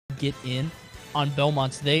get in on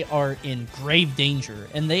Belmonts, they are in grave danger.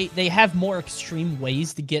 And they have more extreme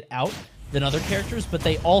ways to get out than other characters, but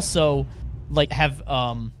they also like have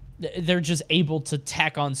they're just able to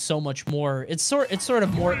tack on so much more. It's sort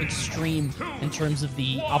of more extreme in terms of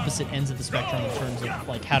the opposite ends of the spectrum in terms of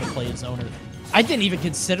like how to play a zoner. I didn't even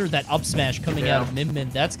consider that up smash coming out of Min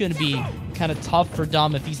Min. That's going to be kind of tough for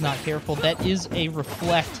Dom if he's not careful. That is a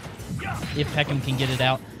reflect if Peckham can get it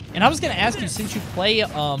out. And I was going to ask you, since you play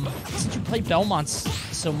Belmonts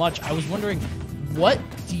so much, I was wondering, what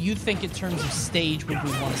do you think in terms of stage would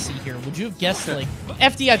we want to see here? Would you have guessed, like,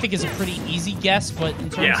 FD I think is a pretty easy guess, but in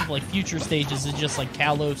terms of, like, future stages, is it just, like,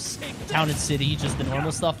 Kalos, Town and City, just the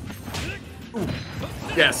normal stuff? Ooh.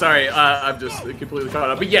 Yeah, sorry, I'm just completely caught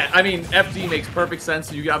up. But yeah, I mean, FD makes perfect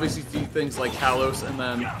sense. You obviously see things like Kalos, and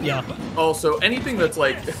then also anything that's,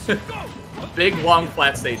 like, big, long,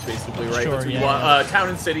 flat stage, basically, right? Sure, that's what you want. Town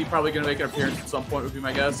and City probably going to make an appearance at some point, would be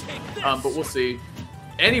my guess. But we'll see.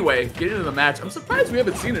 Anyway, getting into the match, I'm surprised we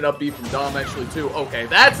haven't seen an up B from Dom, actually, too. Okay,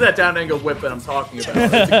 that's that down angle whip that I'm talking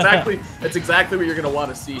about. That's exactly what you're going to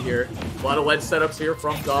want to see here. A lot of ledge setups here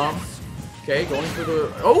from Dom. Okay, going for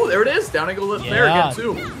the... Oh, there it is! Down angle there again,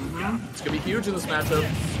 too. It's going to be huge in this matchup.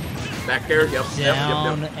 Back air, yep.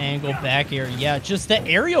 Down angle back air. Yeah, just the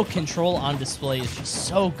aerial control on display is just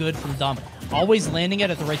so good from Dom. Always landing it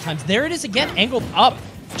at the right times. There it is again, angled up.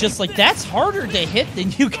 Just like, that's harder to hit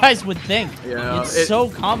than you guys would think. Yeah, it's so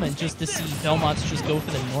common just to see Belmonts just go for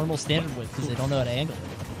the normal standard whip because they don't know how to angle it.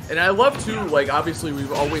 And I love, too, like, obviously,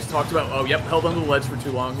 we've always talked about, held onto the ledge for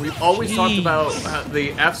too long. We've always talked about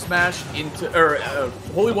the F smash into, or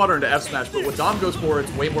Holy Water into F smash, but what Dom goes for,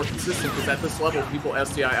 it's way more consistent because at this level, people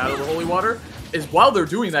SDI out of the Holy Water. Is while they're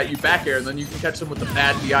doing that, you back air, and then you can catch them with the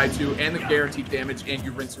bad DI too, and the guaranteed damage, and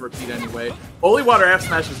you rinse and repeat anyway. Holy Water F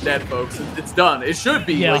smash is dead, folks. It's done. It should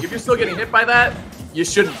be. Like, if you're still getting hit by that, you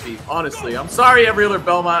shouldn't be, honestly. I'm sorry, every other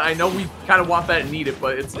Belmont. I know we kind of want that and need it,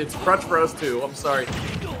 but it's crutch for us too. I'm sorry.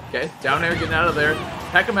 Okay, down air, getting out of there.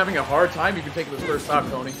 Peckham having a hard time. You can take this first stock,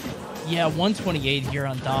 Tony. Yeah, 128 here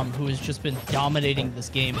on Dom, who has just been dominating this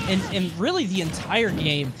game. And really the entire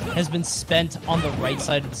game has been spent on the right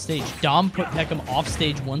side of the stage. Dom put Peckham off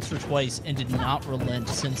stage once or twice and did not relent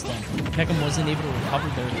since then. Peckham wasn't able to recover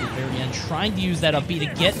there at the very end, trying to use that up B to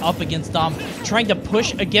get up against Dom, trying to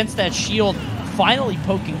push against that shield, finally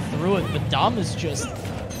poking through it, but Dom is just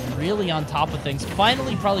really on top of things.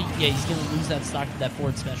 Finally, probably, he's going to lose that stock to that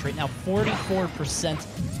forward smash. Right now,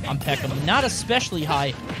 44% on Peckham. Not especially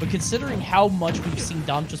high, but considering how much we've seen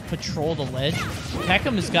Dom just patrol the ledge,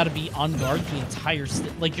 Peckham has got to be on guard the entire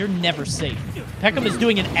like, you're never safe. Peckham is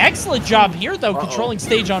doing an excellent job here, though, controlling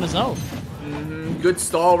stage on his own. Good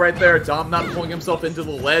stall right there. Dom not pulling himself into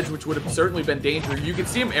the ledge, which would have certainly been danger. You can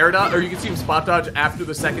see him air dodge, or you can see him spot dodge after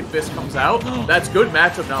the second fist comes out. That's good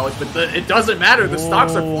matchup knowledge, but it doesn't matter. The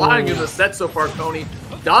stocks are flying in the set so far, Tony.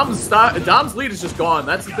 Dom's lead is just gone.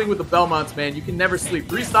 That's the thing with the Belmonts, man. You can never sleep.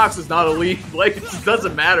 3 stocks is not a lead. Like, it just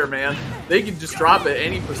doesn't matter, man. They can just drop it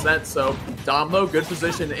any percent. So Dom, though, good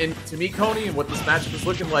position. And to me, Coney, and what this matchup is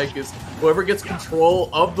looking like is whoever gets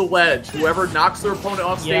control of the ledge, whoever knocks their opponent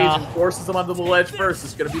off stage and forces them onto the ledge first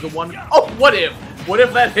is going to be the one. Oh, what if? What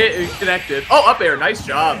if that hit is connected? Oh, up air. Nice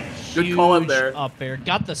job. Good call up there. Up air.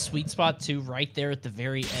 Got the sweet spot, too, right there at the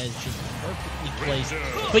very edge. Just perfectly placed.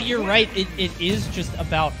 But you're right. It is just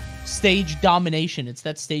about stage domination. It's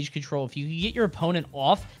that stage control. If you can get your opponent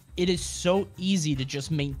off, it is so easy to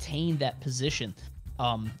just maintain that position.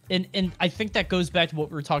 And I think that goes back to what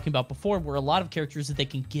we were talking about before, where a lot of characters that they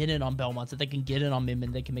can get in on Belmonts, that they can get in on Min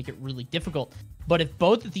Min, they can make it really difficult. But if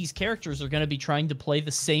both of these characters are going to be trying to play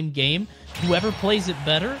the same game, whoever plays it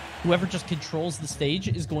better, whoever just controls the stage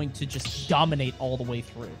is going to just dominate all the way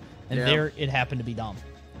through. And there it happened to be Dom.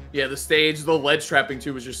 Yeah, the stage, the ledge trapping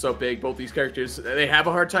too was just so big. Both these characters, they have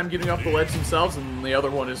a hard time getting off the ledge themselves, and the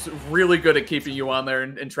other one is really good at keeping you on there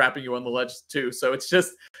and trapping you on the ledge too. So it's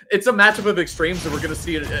a matchup of extremes that we're going to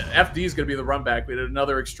see. FD is going to be the run back. We had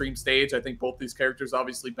another extreme stage. I think both these characters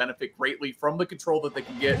obviously benefit greatly from the control that they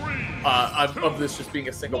can get of this just being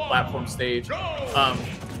a single platform stage.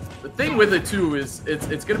 The thing with it too is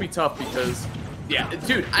it's going to be tough because, yeah,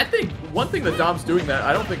 dude, I think one thing that Dom's doing that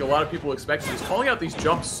I don't think a lot of people expected is calling out these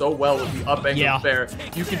jumps so well with the up angle fair.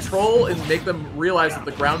 You control and make them realize that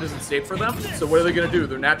the ground isn't safe for them. So what are they going to do?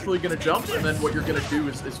 They're naturally going to jump, and then what you're going to do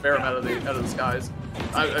is fair them out of the skies.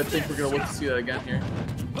 I think we're going to look to see that again here.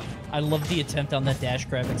 I love the attempt on that dash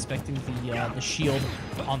grab, expecting the shield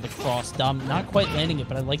on the cross. Dom not quite landing it,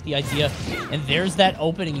 but I like the idea. And there's that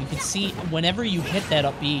opening. You can see whenever you hit that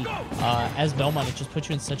up B, as Belmont, it just puts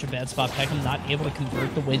you in such a bad spot. Peckham not able to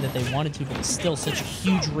convert the way that they wanted to, but it's still such a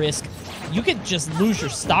huge risk. You could just lose your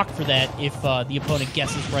stock for that if the opponent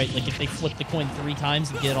guesses right. Like if they flip the coin 3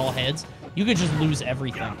 times and get all heads, you could just lose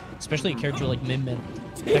everything, especially a character like Min Min.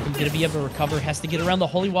 Peckham's going to be able to recover, has to get around the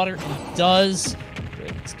holy water, and he does.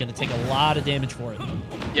 It's going to take a lot of damage for it.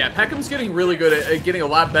 Yeah, Peckham's getting really good at getting a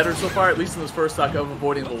lot better so far, at least in this first stock, of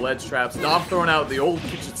avoiding the ledge traps. Dom throwing out the old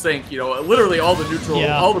kitchen sink, you know, literally all the neutral,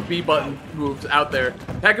 all the B button moves out there.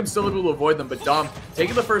 Peckham's still able to avoid them, but Dom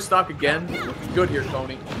taking the first stock again. Looking good here,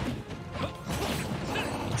 Tony.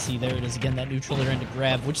 See, there it is again, that neutral air into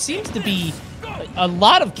grab, which seems to be a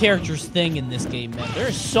lot of characters' thing in this game, man. There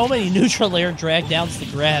are so many neutral air drag downs to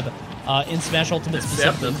grab in Smash Ultimate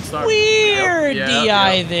specifically. Weird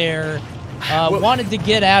DI there. Wanted to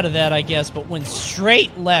get out of that, I guess, but went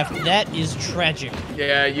straight left. That is tragic.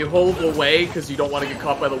 Yeah, you hold away because you don't want to get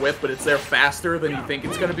caught by the whip, but it's there faster than you think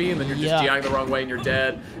it's going to be, and then you're just DIing the wrong way and you're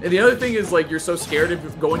dead. And the other thing is, like, you're so scared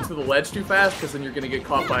of going to the ledge too fast because then you're going to get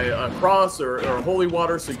caught by a cross or holy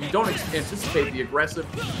water, so you don't anticipate the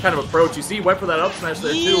aggressive kind of approach. You see, he went for that up smash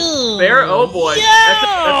there, too. There, oh boy.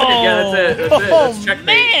 That's it. That's checkmate.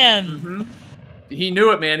 Man! He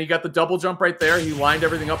knew it, man. He got the double jump right there. He lined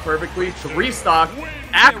everything up perfectly. 3-stock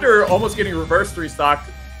after almost getting reverse 3-stocked.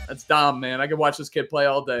 That's Dom, man. I could watch this kid play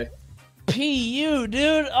all day. PU,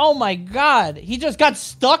 dude. Oh my god. He just got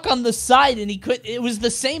stuck on the side and he could. It was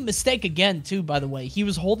the same mistake again, too, by the way. He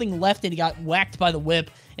was holding left and he got whacked by the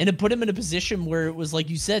whip, and it put him in a position where it was like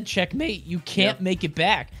you said, checkmate. You can't make it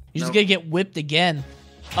back. You're just gonna get whipped again.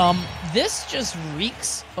 This just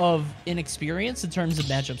reeks of inexperience in terms of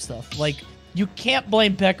matchup stuff. Like, you can't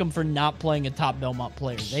blame Peckham for not playing a top Belmont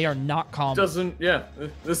player. They are not common.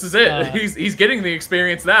 This is it. He's getting the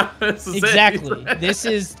experience now. This is exactly. This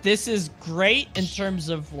is great in terms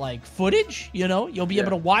of like footage. You know, you'll be able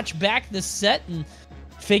to watch back this set and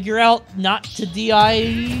figure out not to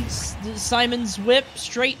DI Simon's whip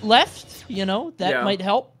straight left. You know, that might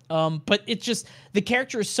help. But it's just the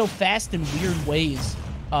character is so fast in weird ways,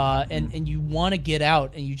 and you want to get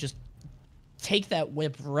out and you just take that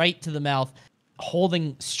whip right to the mouth,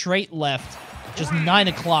 holding straight left, just 9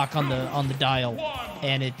 o'clock on the dial,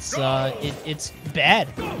 and it's bad.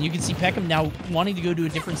 You can see Peckham now wanting to go to a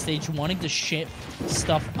different stage, wanting to shift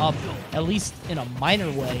stuff up, at least in a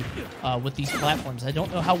minor way, with these platforms. I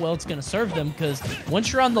don't know how well it's going to serve them, because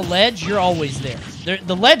once you're on the ledge, you're always there.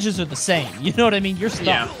 The ledges are the same. You know what I mean? You're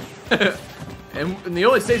stuck. Yeah. And the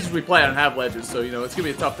only stages we play on have ledges, so, you know, it's going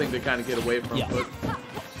to be a tough thing to kind of get away from. But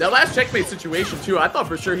that last checkmate situation, too, I thought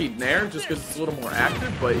for sure he'd nair just because it's a little more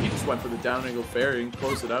active, but he just went for the down angle fairy and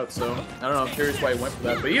closed it out. So, I don't know. I'm curious why he went for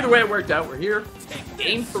that. But either way, it worked out. We're here.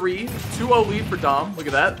 Game 3. 2-0 lead for Dom. Look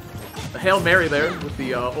at that. The Hail Mary there with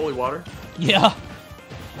the holy water. Yeah.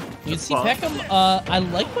 You can see Peckham. I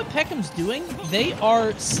like what Peckham's doing. They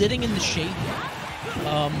are sitting in the shade.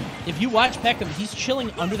 If you watch Peckham, he's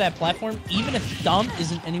chilling under that platform, even if Dom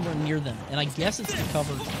isn't anywhere near them. And I guess it's to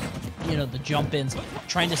cover, you know, the jump-ins,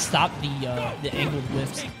 trying to stop the angled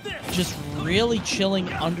whips. Just really chilling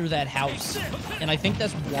under that house. And I think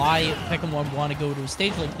that's why Peckham would want to go to a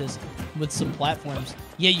stage like this with some platforms.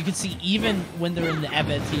 Yeah, you can see even when they're in the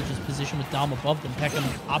advantageous position with Dom above them, Peckham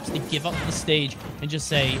opts to give up the stage and just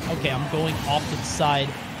say, okay, I'm going off to the side,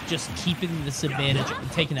 just keeping this advantage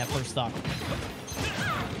and taking that first stock.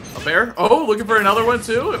 A bear? Oh, looking for another one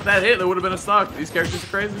too? If that hit, that would have been a stock. These characters are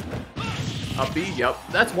crazy. Up B, yep.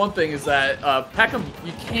 That's one thing is that Peckham,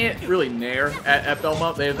 you can't really nair at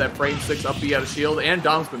Belmont. They have that frame 6 up B out of shield, and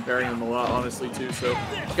Dom's been parrying them a lot, honestly, too. So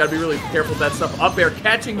you got to be really careful with that stuff. Up air,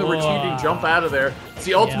 catching the retreating jump out of there. It's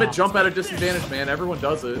the ultimate jump out of disadvantage, man. Everyone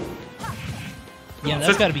does it. Yeah,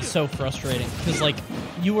 that's got to be so frustrating because, like,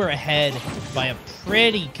 you were ahead by a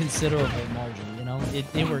pretty considerable margin. You know,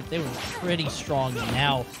 they were pretty strong, and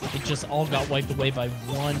now it just all got wiped away by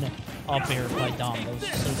one up air by Dom. That was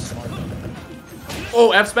so smart.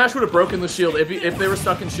 Oh, F smash would have broken the shield if they were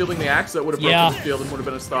stuck in shielding the axe. That would have broken the shield and would have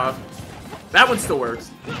been a stock. That one still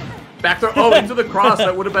works. Back throw. Oh, into the cross.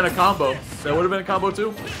 That would have been a combo. That would have been a combo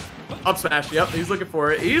too. Up smash. Yep, he's looking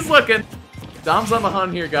for it. He's looking. Dom's on the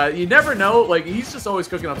hunt here, guys. You never know. Like, he's just always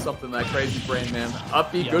cooking up something, that crazy brain, man.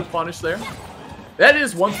 Up B, good punish there. That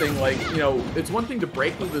is one thing, like, you know, it's one thing to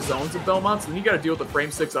break through the zones of Belmonts, and then you got to deal with the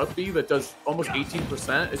frame 6 up B that does almost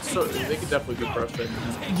 18%. It's so, they can definitely be frustrating.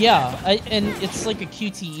 Yeah, and it's like a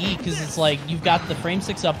QTE, because it's like, you've got the frame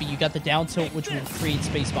 6 up B, you got the down tilt, which will create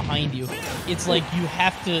space behind you. It's like, you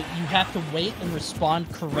have to wait and respond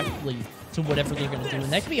correctly to whatever they're going to do,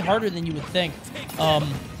 and that can be harder than you would think.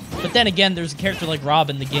 But then again, there's a character like Rob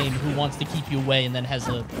in the game who wants to keep you away and then has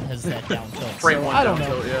that down tilt. Frame so, one I don't down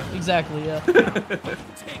know. tilt, yeah. Exactly, yeah.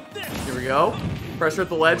 Here we go. Pressure at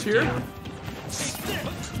the ledge here.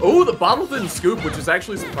 Oh, the bottle didn't scoop, which is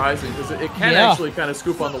actually surprising because it can actually kind of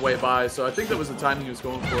scoop on the way by. So I think that was the timing he was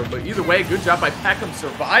going for. But either way, good job by Peckham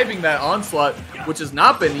surviving that onslaught, which has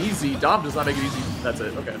not been easy. Dom does not make it easy. That's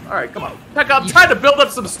it. Okay. All right, come on. Peckham, trying to build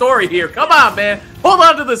up some story here. Come on, man. Hold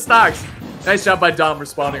on to the stocks. Nice job by Dom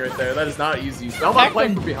responding right there. That is not easy. Belmont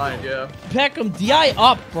playing from behind, yeah. Peckham, DI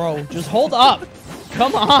up, bro. Just hold up.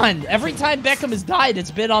 Come on. Every time Beckham has died, it's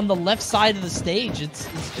been on the left side of the stage. It's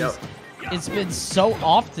just, it's been so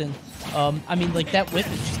often. I mean, like, that whip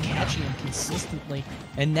is just catching him consistently.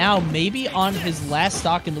 And now, maybe on his last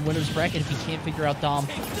stock in the winner's bracket, if he can't figure out Dom,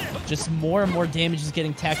 just more and more damage is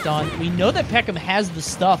getting tacked on. We know that Peckham has the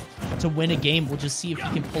stuff to win a game. We'll just see if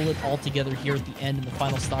he can pull it all together here at the end in the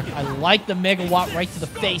final stock. I like the megawatt right to the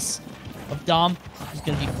face of Dom. He's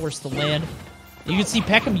going to be forced to land. You can see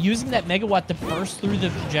Peckham using that megawatt to burst through the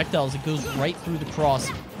projectiles. It goes right through the cross.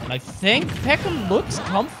 And I think Peckham looks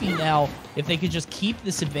comfy now if they could just keep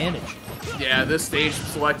this advantage. Yeah, this stage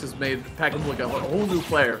select has made Peckham look like a whole new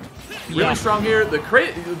player. Really strong here. The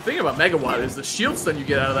thing about Megawatt is the shield stun you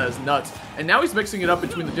get out of that is nuts. And now he's mixing it up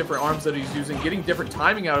between the different arms that he's using, getting different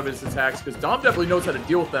timing out of his attacks, because Dom definitely knows how to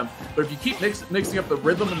deal with them. But if you keep mixing up the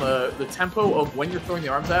rhythm and the tempo of when you're throwing the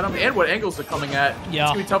arms at him and what angles they're coming at, it's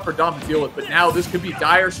going to be tough for Dom to deal with. But now this could be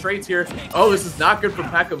dire straits here. Oh, this is not good for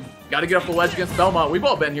Peckham. Got to get off the ledge against Belmont. We've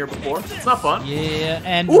all been here before. It's not fun. Yeah,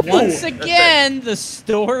 and once again, the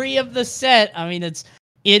story of the set. I mean, it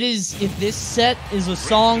is, if this set is a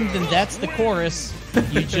song, then that's the chorus.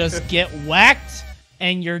 You just get whacked,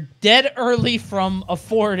 and you're dead early from a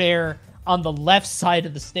forward air on the left side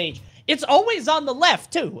of the stage. It's always on the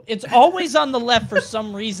left, too. It's always on the left for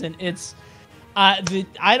some reason. It's, I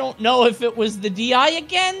don't know if it was the DI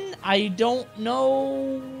again. I don't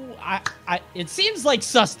know. It seems like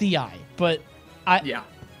sus DI, but I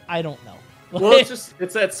don't know. Well,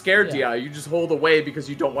 it's that scared DI. You just hold away because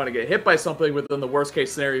you don't want to get hit by something, but then the worst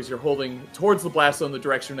case scenario is you're holding towards the blast zone the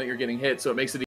direction that you're getting hit, so it makes it